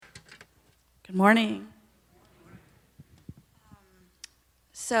Good morning.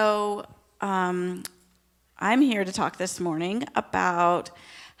 So I'm here to talk this morning about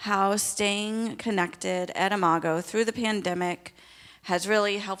how staying connected at Imago through the pandemic has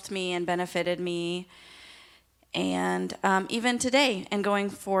really helped me and benefited me, and even today and going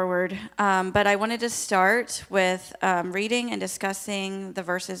forward. But I wanted to start with reading and discussing the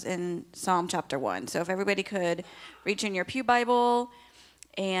verses in Psalm chapter 1. So if everybody could reach in your pew Bible,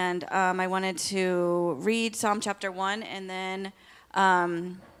 and I wanted to read Psalm chapter 1 and then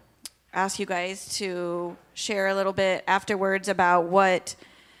ask you guys to share a little bit afterwards about what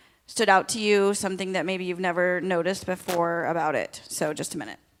stood out to you, something that maybe you've never noticed before about it. So just a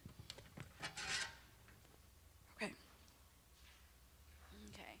minute. Okay.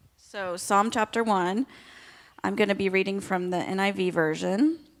 So Psalm chapter 1, I'm going to be reading from the NIV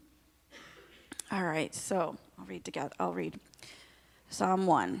version. All right, so I'll read Psalm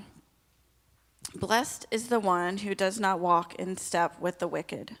 1. Blessed is the one who does not walk in step with the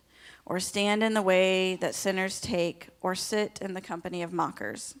wicked, or stand in the way that sinners take, or sit in the company of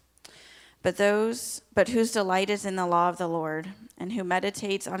mockers. But whose delight is in the law of the Lord, and who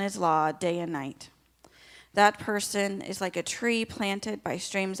meditates on his law day and night. That person is like a tree planted by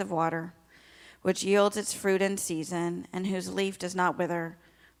streams of water, which yields its fruit in season, and whose leaf does not wither.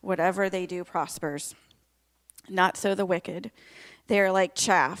 Whatever they do prospers. Not so the wicked. They are like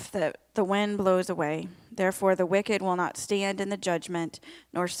chaff that the wind blows away. Therefore the wicked will not stand in the judgment,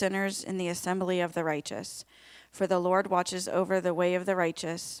 nor sinners in the assembly of the righteous. For the Lord watches over the way of the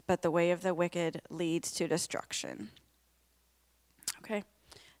righteous, but the way of the wicked leads to destruction. Okay,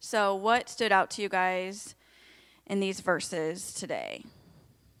 so what stood out to you guys in these verses today?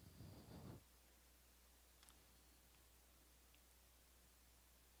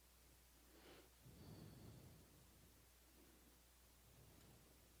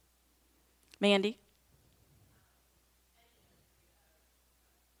 Mandy?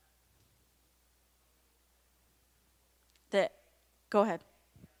 Go ahead.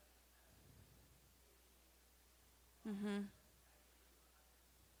 Mm-hmm.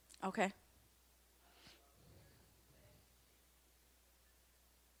 Okay.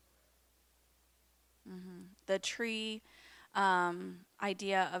 Mm-hmm. The tree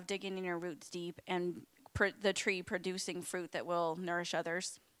idea of digging in your roots deep and the tree producing fruit that will nourish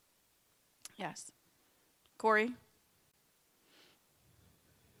others. Yes. Corey?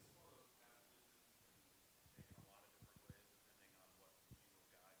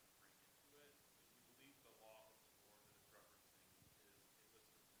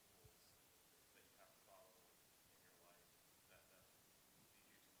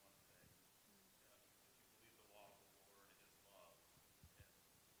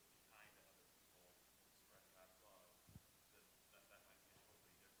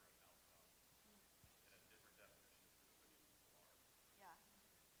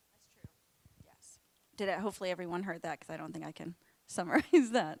 That's true. Yes. Hopefully everyone heard that, because I don't think I can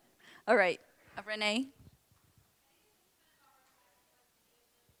summarize that. All right. Renee?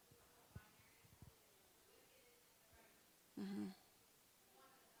 Mm-hmm.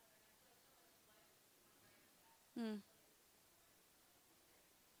 Mm.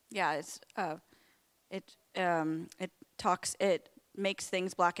 Yeah, it makes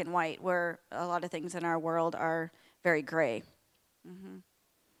things black and white, where a lot of things in our world are very gray. Mm-hmm.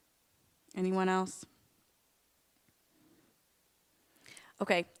 Anyone else?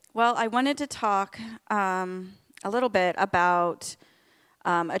 Okay. Well, I wanted to talk a little bit about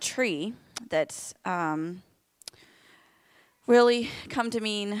a tree that's really come to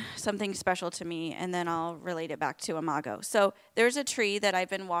mean something special to me, and then I'll relate it back to Imago. So there's a tree that I've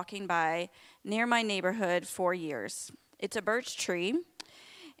been walking by near my neighborhood for years. It's a birch tree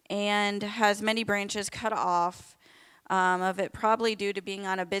and has many branches cut off of it, probably due to being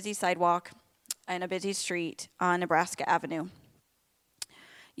on a busy sidewalk and a busy street on Nebraska Avenue.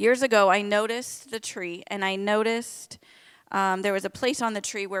 Years ago, I noticed the tree, and I noticed there was a place on the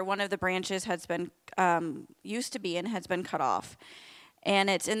tree where one of the branches has been used to be and has been cut off, and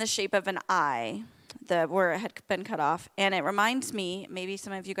it's in the shape of an eye, where it had been cut off. And it reminds me, maybe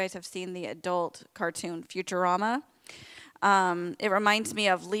some of you guys have seen the adult cartoon Futurama. It reminds me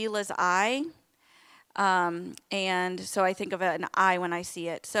of Leela's eye, and so I think of an eye when I see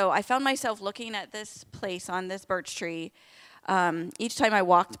it. So I found myself looking at this place on this birch tree each time I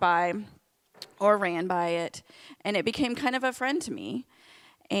walked by or ran by it, and it became kind of a friend to me,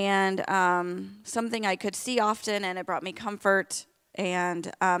 and something I could see often, and it brought me comfort.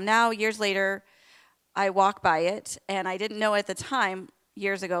 And now, years later, I walk by it, and I didn't know at the time,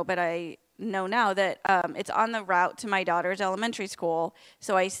 years ago, but I know now that it's on the route to my daughter's elementary school,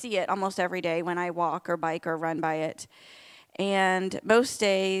 so I see it almost every day when I walk or bike or run by it. And most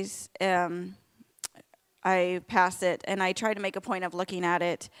days I pass it, and I try to make a point of looking at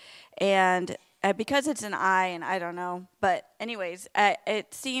it. And because it's an eye, and I don't know, but anyways,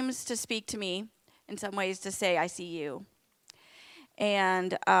 it seems to speak to me in some ways to say, I see you.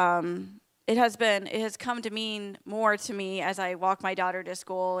 And it has come to mean more to me as I walk my daughter to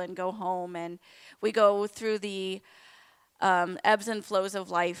school and go home, and we go through the ebbs and flows of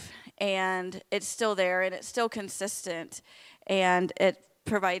life, and it's still there, and it's still consistent, and it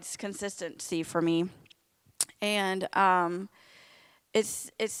provides consistency for me. And it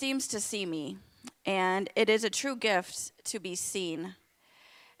seems to see me, and it is a true gift to be seen,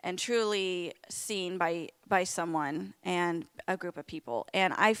 and truly seen by someone and a group of people.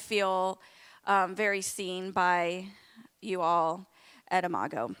 And I feel very seen by you all at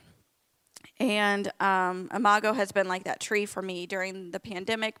Imago. And Imago has been like that tree for me during the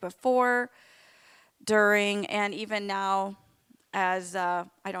pandemic, before, during, and even now, as I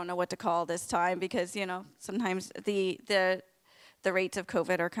don't know what to call this time, because sometimes the rates of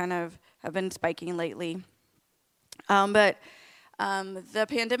COVID are have been spiking lately. But the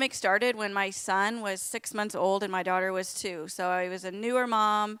pandemic started when my son was 6 months old and my daughter was 2. So I was a newer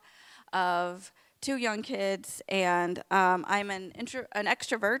mom of 2 young kids, and I'm an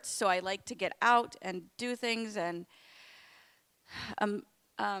extrovert, so I like to get out and do things, and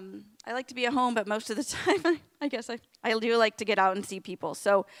I like to be at home, but most of the time, I guess I do like to get out and see people.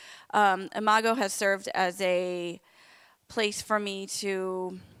 So Imago has served as a place for me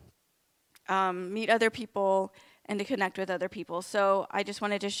to meet other people and to connect with other people. So I just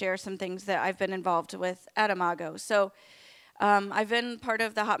wanted to share some things that I've been involved with at Imago. So I've been part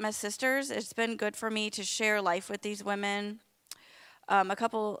of the Hot Mess Sisters. It's been good for me to share life with these women. I'm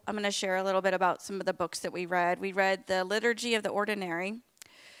going to share a little bit about some of the books that we read. We read The Liturgy of the Ordinary,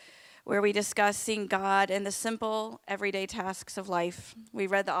 where we discuss seeing God in the simple, everyday tasks of life. We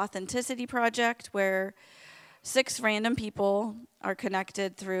read The Authenticity Project, where 6 random people are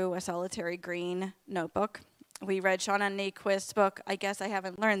connected through a solitary green notebook. We read Shauna Nyquist's book, I Guess I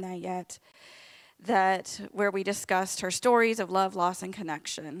Haven't Learned That Yet, where we discussed her stories of love, loss, and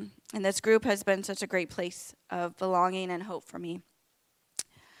connection. And this group has been such a great place of belonging and hope for me.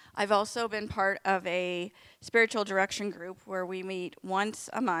 I've also been part of a spiritual direction group where we meet once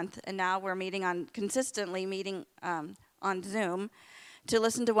a month, and now we're consistently meeting on Zoom to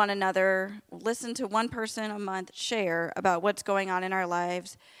listen to one another, listen to one person a month share about what's going on in our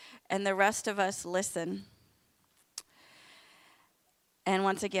lives, and the rest of us listen. And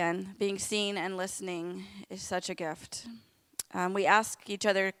once again, being seen and listening is such a gift. We ask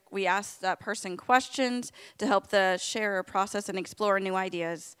that person questions to help the sharer process and explore new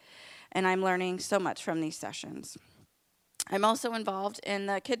ideas, and I'm learning so much from these sessions. I'm also involved in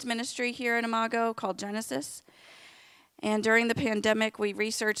the kids ministry here at Imago called Genesis, and during the pandemic, we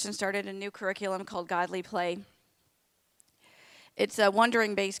researched and started a new curriculum called Godly Play. It's a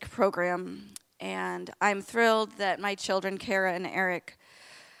wondering-based program, and I'm thrilled that my children, Kara and Eric,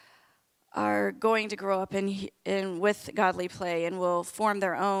 are going to grow up with Godly Play and will form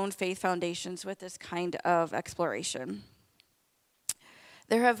their own faith foundations with this kind of exploration.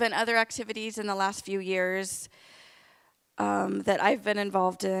 There have been other activities in the last few years that I've been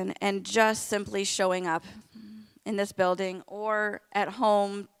involved in, and just simply showing up in this building or at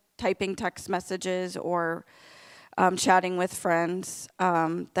home typing text messages or chatting with friends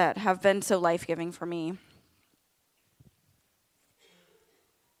that have been so life-giving for me.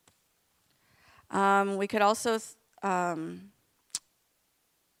 We could also, I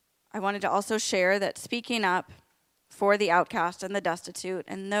wanted to also share that speaking up for the outcast and the destitute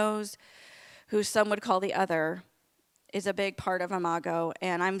and those who some would call the other is a big part of Imago,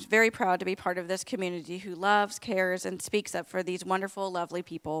 and I'm very proud to be part of this community who loves, cares, and speaks up for these wonderful, lovely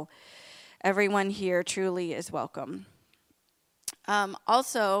people. Everyone here truly is welcome.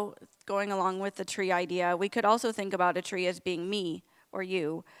 Also, going along with the tree idea, we could also think about a tree as being me or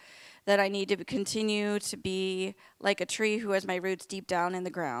you, that I need to continue to be like a tree who has my roots deep down in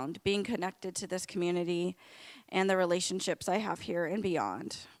the ground, being connected to this community and the relationships I have here and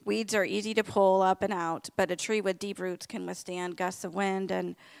beyond. Weeds are easy to pull up and out, but a tree with deep roots can withstand gusts of wind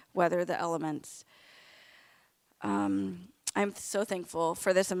and weather the elements. I'm so thankful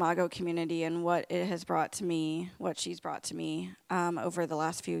for this Imago community and what it has brought to me, what she's brought to me over the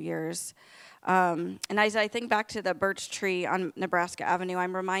last few years. And as I think back to the birch tree on Nebraska Avenue,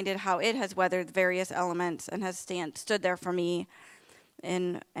 I'm reminded how it has weathered various elements and has stood there for me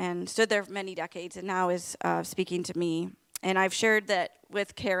and stood there for many decades and now is speaking to me And I've shared that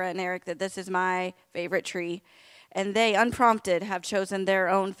with Kara and Eric that this is my favorite tree. And they, unprompted, have chosen their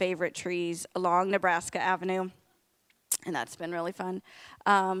own favorite trees along Nebraska Avenue. And that's been really fun.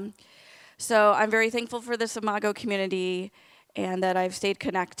 So I'm very thankful for this Imago community and that I've stayed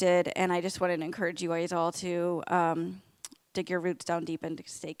connected. And I just wanted to encourage you guys all to dig your roots down deep and to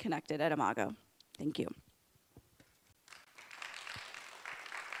stay connected at Imago. Thank you.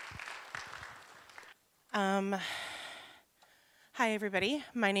 Hi, everybody.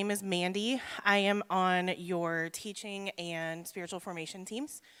 My name is Mandy. I am on your teaching and spiritual formation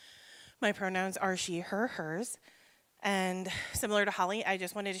teams. My pronouns are she, her, hers. And similar to Holly, I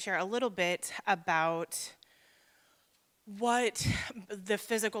just wanted to share a little bit about what the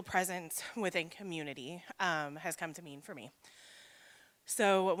physical presence within community has come to mean for me.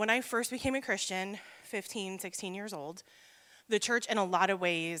 So when I first became a Christian, 15, 16 years old, the church in a lot of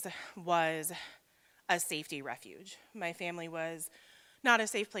ways was a safety refuge. My family was not a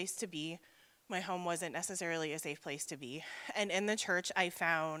safe place to be. My home wasn't necessarily a safe place to be. And in the church, I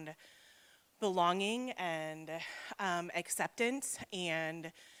found belonging and acceptance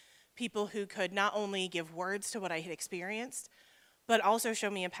and people who could not only give words to what I had experienced, but also show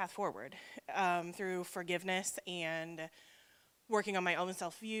me a path forward through forgiveness and working on my own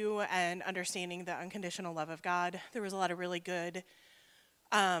self-view and understanding the unconditional love of God. There was a lot of really good,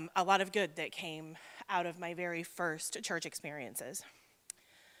 a lot of good that came out of my very first church experiences.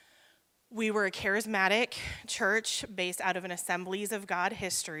 We were a charismatic church based out of an Assemblies of God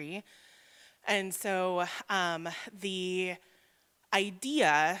history. And so the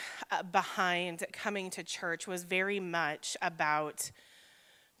idea behind coming to church was very much about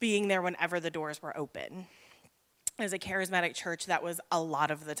being there whenever the doors were open. As a charismatic church, that was a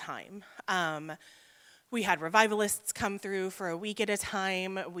lot of the time. We had revivalists come through for a week at a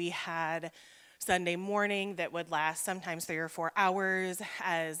time. We had Sunday morning that would last sometimes 3 or 4 hours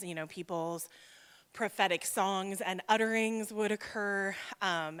as, people's prophetic songs and utterings would occur.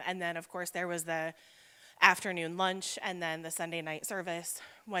 And then, of course, there was the afternoon lunch and then the Sunday night service,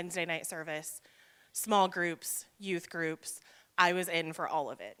 Wednesday night service, small groups, youth groups. I was in for all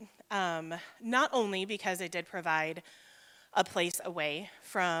of it. Not only because it did provide a place away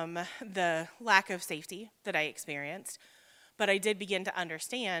from the lack of safety that I experienced, but I did begin to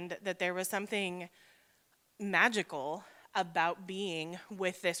understand that there was something magical about being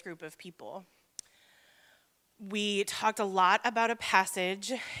with this group of people. We talked a lot about a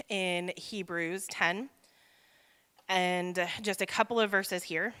passage in Hebrews 10, and just a couple of verses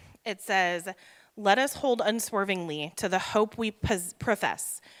here. It says, "Let us hold unswervingly to the hope we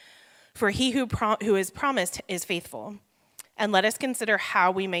profess, for he who is promised is faithful. And let us consider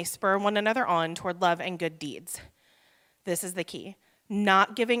how we may spur one another on toward love and good deeds." This is the key.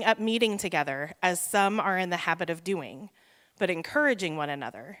 "Not giving up meeting together, as some are in the habit of doing, but encouraging one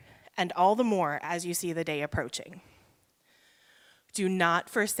another, and all the more as you see the day approaching." Do not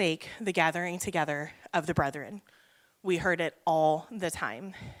forsake the gathering together of the brethren. We heard it all the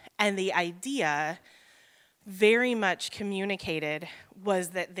time. And the idea very much communicated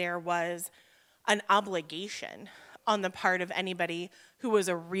was that there was an obligation on the part of anybody who was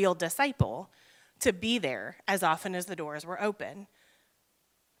a real disciple to be there as often as the doors were open.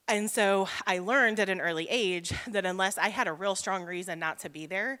 And so I learned at an early age that unless I had a real strong reason not to be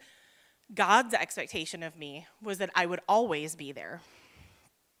there, God's expectation of me was that I would always be there.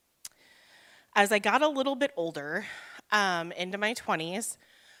 As I got a little bit older, into my 20s,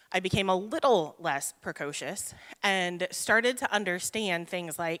 I became a little less precocious and started to understand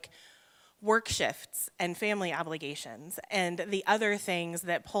things like work shifts and family obligations and the other things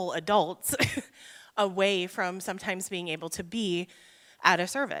that pull adults away from sometimes being able to be at a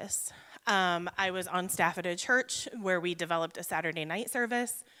service. I was on staff at a church where we developed a Saturday night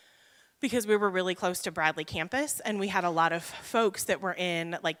service because we were really close to Bradley campus, and we had a lot of folks that were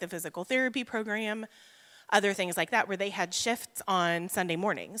in like the physical therapy program, other things like that, where they had shifts on Sunday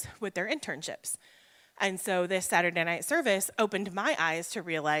mornings with their internships. And so this Saturday night service opened my eyes to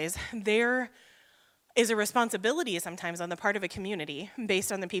realize there is a responsibility sometimes on the part of a community,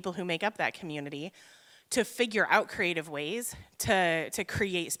 based on the people who make up that community, to figure out creative ways to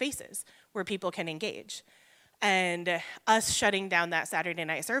create spaces where people can engage. And us shutting down that Saturday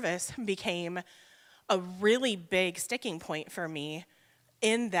night service became a really big sticking point for me,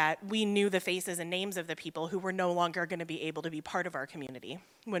 in that we knew the faces and names of the people who were no longer going to be able to be part of our community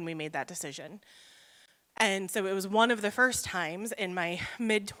when we made that decision. And so it was one of the first times in my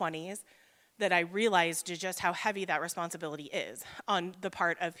mid-20s that I realized just how heavy that responsibility is on the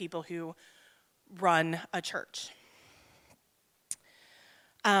part of people who run a church.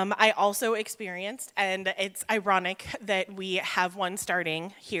 I also experienced, and it's ironic that we have one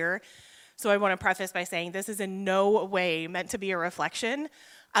starting here, so I want to preface by saying this is in no way meant to be a reflection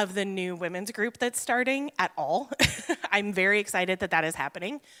of the new women's group that's starting at all. I'm very excited that that is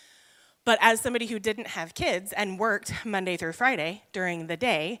happening. But as somebody who didn't have kids and worked Monday through Friday during the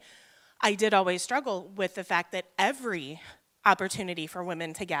day, I did always struggle with the fact that every opportunity for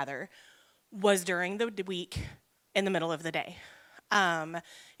women to gather was during the week in the middle of the day.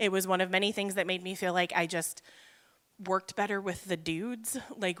 It was one of many things that made me feel like I just worked better with the dudes.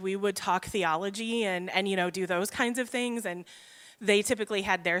 Like we would talk theology and do those kinds of things, and they typically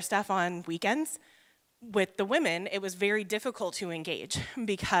had their stuff on weekends. With the women, it was very difficult to engage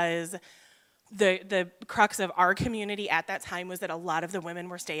because the crux of our community at that time was that a lot of the women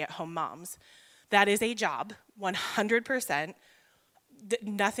were stay-at-home moms. That is a job, 100%.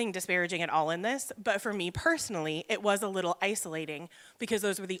 Nothing disparaging at all in this, but for me personally, it was a little isolating because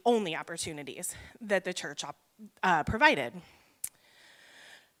those were the only opportunities that the church provided.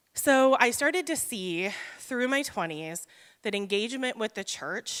 So I started to see through my 20s that engagement with the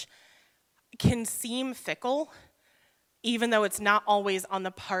church can seem fickle, even though it's not always on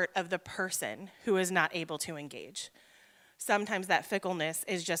the part of the person who is not able to engage. Sometimes that fickleness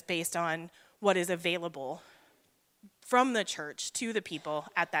is just based on what is available from the church to the people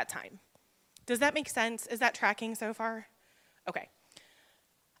at that time. Does that make sense? Is that tracking so far? Okay.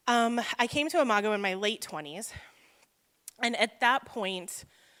 I came to Imago in my late 20s, and at that point,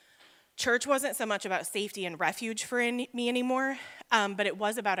 church wasn't so much about safety and refuge for me anymore, but it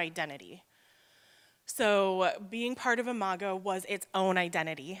was about identity. So being part of Imago was its own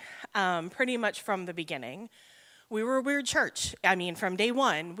identity, pretty much from the beginning. We were a weird church. I mean, from day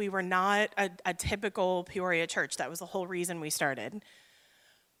one, we were not a typical Peoria church. That was the whole reason we started.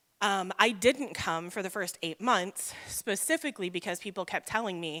 I didn't come for the first 8 months, specifically because people kept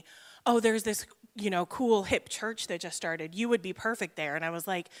telling me, oh, there's this, cool, hip church that just started. You would be perfect there. And I was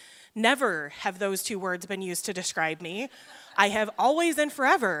like, never have those two words been used to describe me. I have always and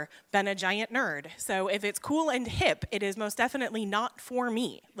forever been a giant nerd. So if it's cool and hip, it is most definitely not for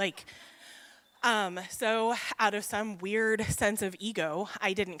me. So out of some weird sense of ego,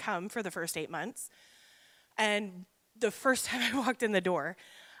 I didn't come for the first 8 months. And the first time I walked in the door,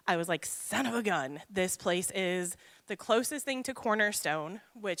 I was like, son of a gun, this place is the closest thing to Cornerstone,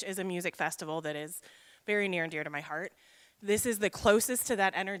 which is a music festival that is very near and dear to my heart. This is the closest to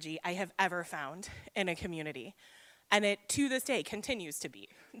that energy I have ever found in a community. And it, to this day, continues to be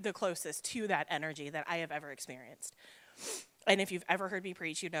the closest to that energy that I have ever experienced. And if you've ever heard me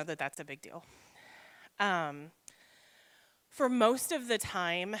preach, you know that that's a big deal. For most of the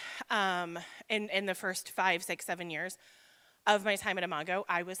time, in the first 5, 6, 7 years of my time at Imago,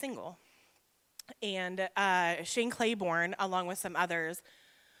 I was single. And Shane Claiborne, along with some others,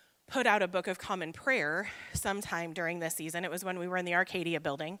 put out a book of common prayer sometime during this season. It was when we were in the Arcadia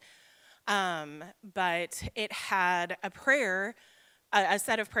building. But it had a prayer, a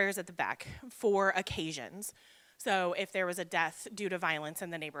set of prayers at the back for occasions. So if there was a death due to violence in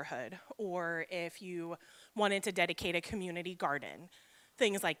the neighborhood, or if you wanted to dedicate a community garden,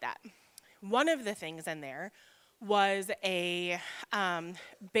 things like that. One of the things in there was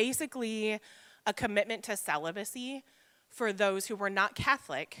basically a commitment to celibacy for those who were not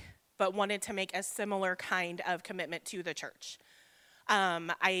Catholic, but wanted to make a similar kind of commitment to the church.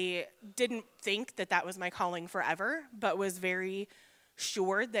 I didn't think that that was my calling forever, but was very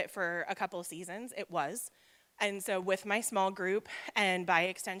sure that for a couple of seasons it was. And so with my small group, and by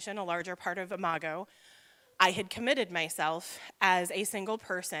extension a larger part of Imago, I had committed myself as a single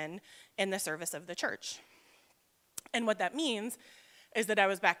person in the service of the church. And what that means is that I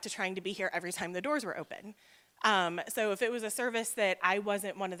was back to trying to be here every time the doors were open. So if it was a service that I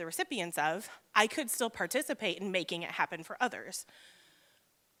wasn't one of the recipients of, I could still participate in making it happen for others.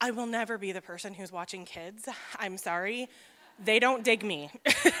 I will never be the person who's watching kids. I'm sorry. They don't dig me.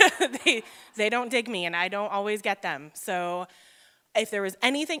 they don't dig me, and I don't always get them. So if there was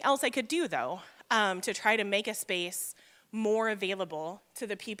anything else I could do, though, to try to make a space more available to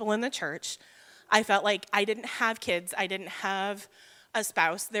the people in the church, I felt like I didn't have kids. I didn't have a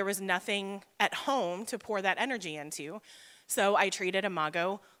spouse. There was nothing at home to pour that energy into. So I treated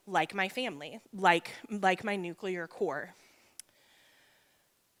Imago like my family, like my nuclear core.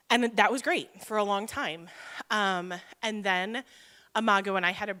 And that was great for a long time. And then Imago and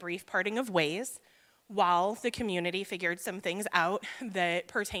I had a brief parting of ways while the community figured some things out that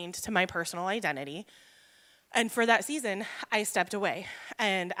pertained to my personal identity. And for that season, I stepped away,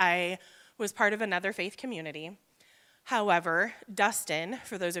 and I was part of another faith community. However, Dustin,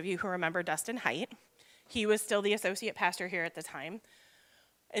 for those of you who remember Dustin Height, he was still the associate pastor here at the time,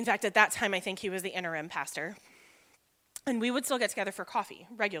 In fact, at that time, I think he was the interim pastor. And we would still get together for coffee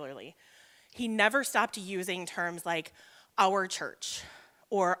regularly. He never stopped using terms like our church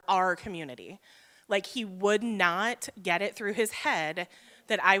or our community. Like, he would not get it through his head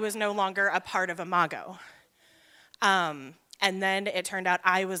that I was no longer a part of Imago. And then it turned out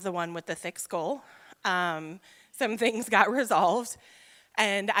I was the one with the thick skull. Some things got resolved,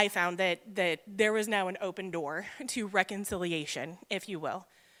 and I found that there was now an open door to reconciliation, if you will.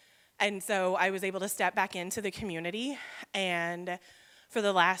 And so I was able to step back into the community, and for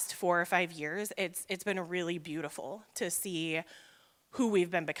the last 4 or 5 years, it's been really beautiful to see who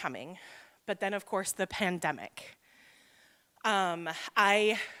we've been becoming. But then, of course, the pandemic.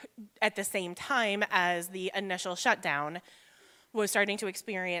 I, at the same time as the initial shutdown, was starting to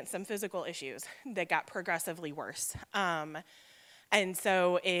experience some physical issues that got progressively worse. And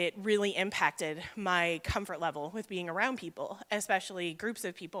so it really impacted my comfort level with being around people, especially groups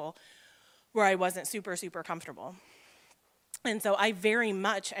of people where I wasn't super, super comfortable. And so I very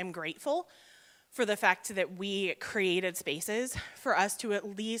much am grateful for the fact that we created spaces for us to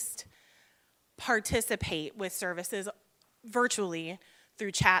at least participate with services virtually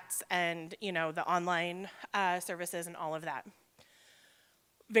through chats and, the online services and all of that.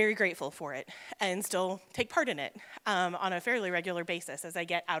 Very grateful for it, and still take part in it on a fairly regular basis as I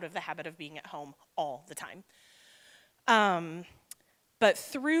get out of the habit of being at home all the time. But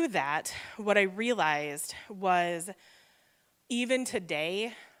through that, what I realized was, even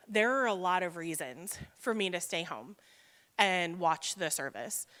today, there are a lot of reasons for me to stay home and watch the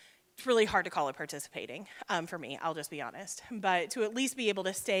service. It's really hard to call it participating for me, I'll just be honest. But to at least be able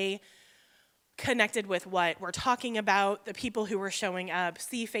to stay connected with what we're talking about, the people who are showing up,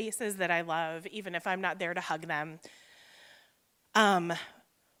 see faces that I love, even if I'm not there to hug them.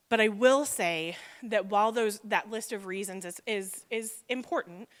 But I will say that while that list of reasons is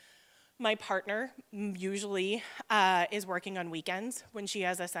important, my partner usually is working on weekends. When she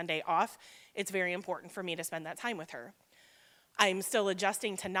has a Sunday off, it's very important for me to spend that time with her. I'm still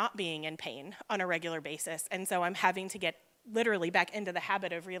adjusting to not being in pain on a regular basis, and so I'm having to get literally back into the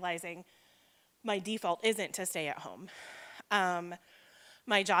habit of realizing my default isn't to stay at home.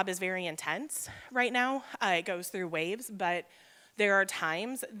 My job is very intense right now. It goes through waves, but there are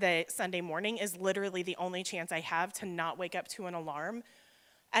times that Sunday morning is literally the only chance I have to not wake up to an alarm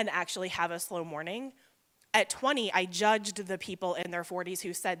and actually have a slow morning. At 20, I judged the people in their 40s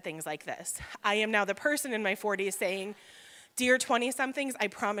who said things like this. I am now the person in my 40s saying, "Dear 20-somethings, I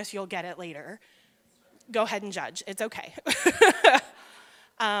promise you'll get it later. Go ahead and judge. It's okay."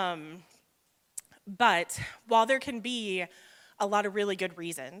 But while there can be a lot of really good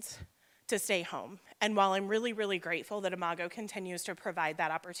reasons to stay home, and while I'm really, really grateful that Imago continues to provide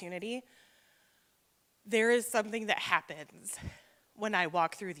that opportunity, there is something that happens when I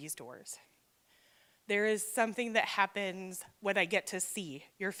walk through these doors. There is something that happens when I get to see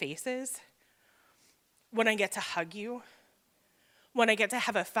your faces, when I get to hug you, when I get to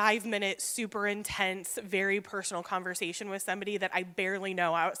have a 5-minute, super intense, very personal conversation with somebody that I barely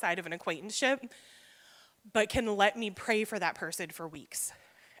know outside of an acquaintanceship, but can let me pray for that person for weeks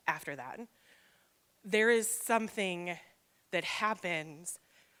after that. There is something that happens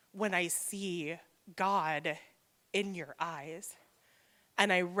when I see God in your eyes,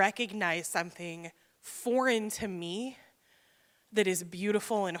 and I recognize something foreign to me that is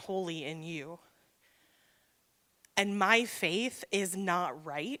beautiful and holy in you. And my faith is not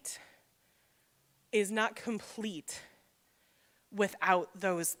right, is not complete without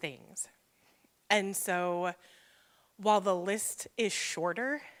those things. And so while the list is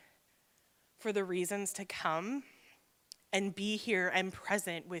shorter for the reasons to come and be here and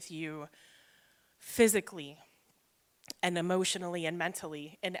present with you physically and emotionally and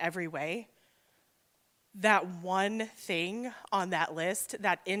mentally in every way, that one thing on that list,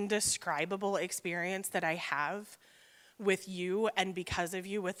 that indescribable experience that I have with you and because of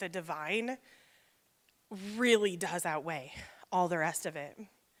you with the divine, really does outweigh all the rest of it.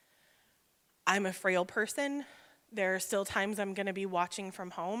 I'm a frail person. There are still times I'm going to be watching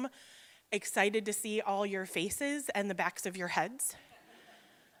from home, excited to see all your faces and the backs of your heads.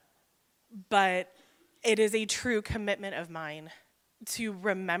 But it is a true commitment of mine to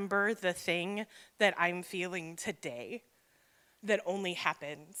remember the thing that I'm feeling today that only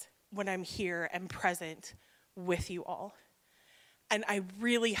happens when I'm here and present with you all. And I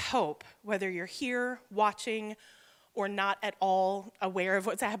really hope, whether you're here watching or not at all aware of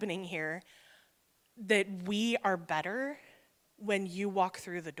what's happening here, that we are better when you walk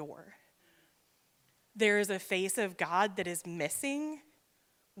through the door. There is a face of God that is missing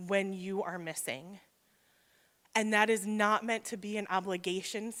when you are missing. And that is not meant to be an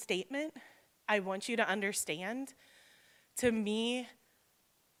obligation statement. I want you to understand, to me,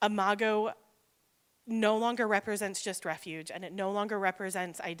 Imago no longer represents just refuge, and it no longer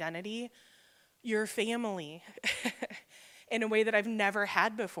represents identity. Your family, in a way that I've never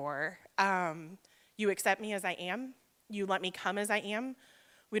had before. You accept me as I am. You let me come as I am.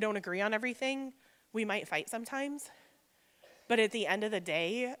 We don't agree on everything. We might fight sometimes. But at the end of the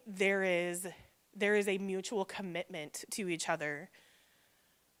day, there is a mutual commitment to each other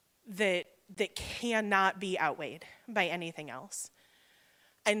that cannot be outweighed by anything else.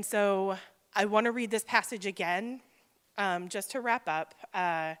 And so I want to read this passage again, just to wrap up.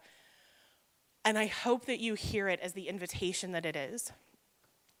 And I hope that you hear it as the invitation that it is.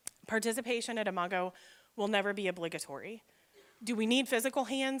 Participation at Imago will never be obligatory. Do we need physical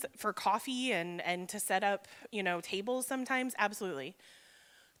hands for coffee and to set up, tables sometimes? Absolutely.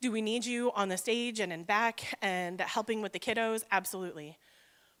 Do we need you on the stage and in back and helping with the kiddos? Absolutely.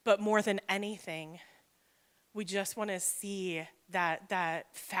 But more than anything, we just want to see that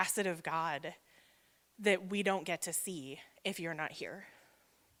facet of God that we don't get to see if you're not here.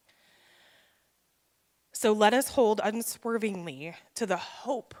 So let us hold unswervingly to the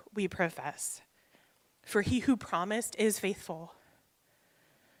hope we profess, for he who promised is faithful.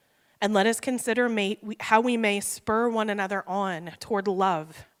 And let us consider how we may spur one another on toward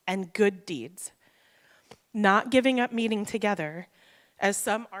love and good deeds, not giving up meeting together, as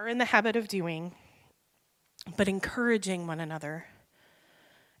some are in the habit of doing, but encouraging one another,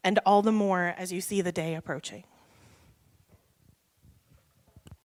 and all the more as you see the day approaching.